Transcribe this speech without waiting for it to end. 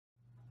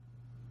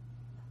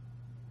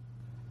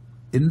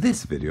In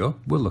this video,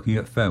 we're looking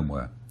at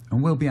firmware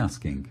and we'll be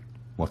asking,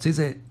 what is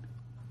it?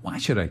 Why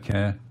should I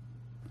care?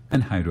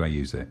 And how do I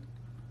use it?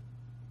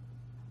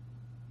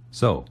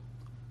 So,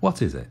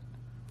 what is it?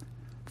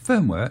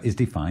 Firmware is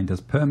defined as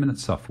permanent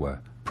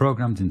software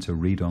programmed into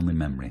read-only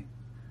memory,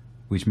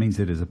 which means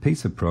it is a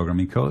piece of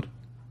programming code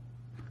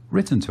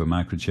written to a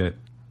microchip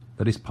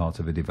that is part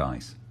of a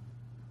device.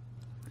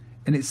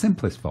 In its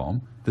simplest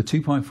form, the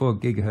 2.4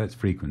 GHz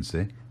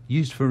frequency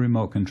used for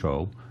remote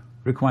control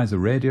requires a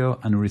radio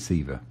and a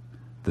receiver.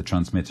 The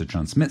transmitter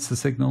transmits the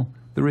signal,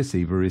 the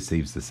receiver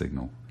receives the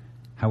signal.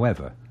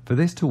 However, for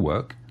this to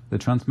work, the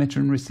transmitter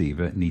and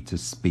receiver need to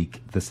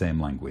speak the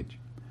same language.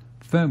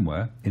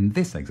 Firmware, in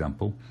this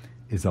example,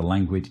 is the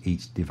language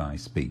each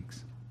device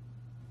speaks.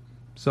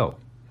 So,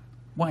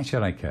 why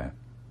should I care?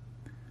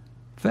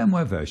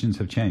 Firmware versions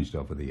have changed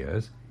over the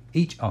years,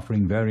 each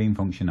offering varying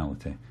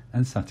functionality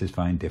and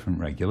satisfying different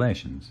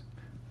regulations.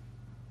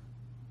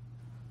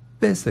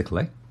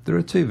 Basically, there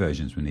are two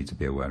versions we need to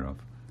be aware of: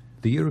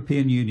 the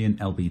European Union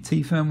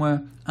LBT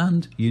firmware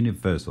and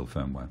Universal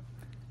firmware.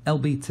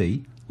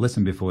 LBT,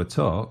 listen before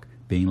talk,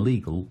 being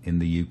legal in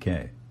the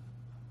UK.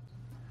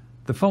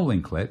 The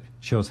following clip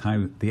shows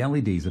how the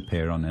LEDs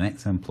appear on an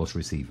XM Plus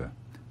receiver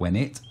when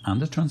it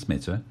and a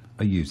transmitter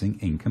are using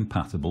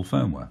incompatible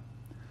firmware.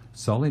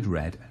 Solid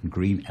red and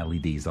green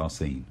LEDs are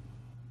seen.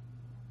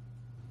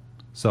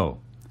 So,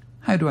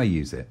 how do I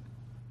use it?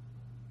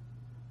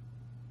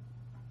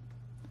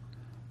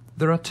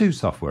 There are two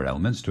software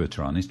elements to a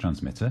Taranis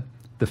transmitter.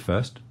 The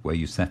first, where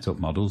you set up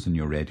models and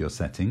your radio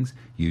settings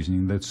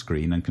using the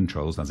screen and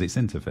controls as its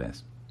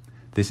interface.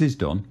 This is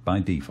done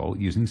by default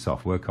using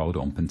software called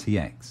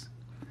OpenTX.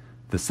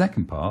 The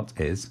second part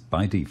is,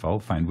 by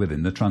default, found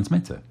within the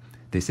transmitter.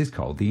 This is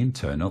called the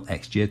internal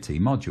XJT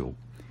module.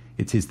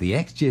 It is the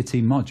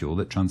XJT module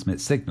that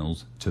transmits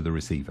signals to the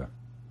receiver.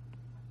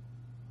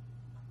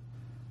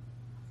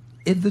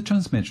 If the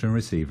transmitter and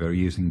receiver are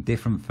using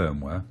different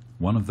firmware,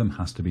 one of them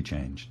has to be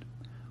changed.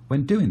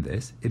 When doing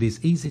this, it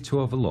is easy to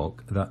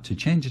overlook that to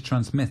change a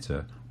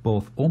transmitter,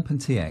 both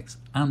OpenTX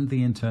and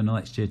the internal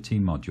XJT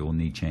module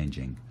need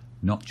changing,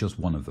 not just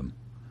one of them.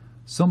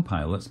 Some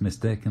pilots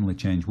mistakenly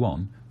change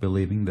one,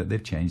 believing that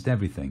they've changed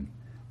everything.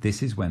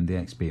 This is when they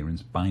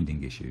experience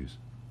binding issues.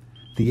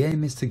 The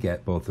aim is to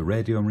get both the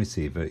radio and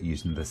receiver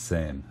using the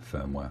same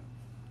firmware.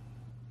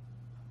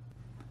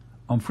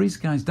 On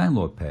FrSKY's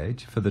download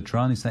page for the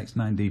Taranis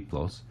X9D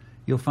Plus,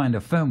 you'll find a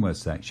firmware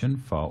section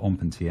for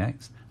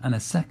OpenTX and a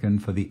second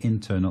for the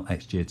internal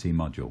XJT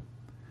module.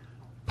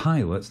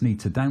 Pilots need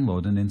to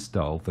download and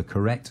install the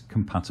correct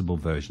compatible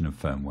version of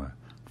firmware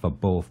for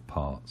both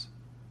parts.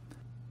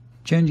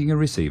 Changing a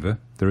receiver,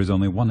 there is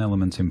only one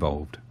element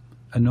involved,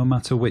 and no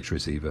matter which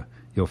receiver,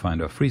 you'll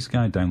find a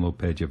FrSKY download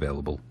page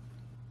available.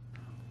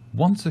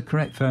 Once the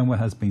correct firmware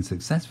has been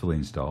successfully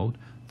installed,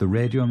 the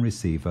radio and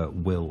receiver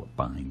will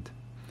bind.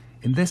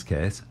 In this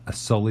case, a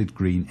solid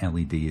green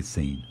LED is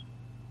seen.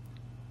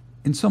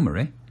 In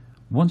summary,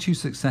 once you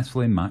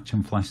successfully match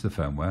and flash the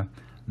firmware,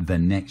 the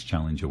next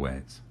challenge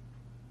awaits.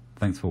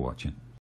 Thanks for watching.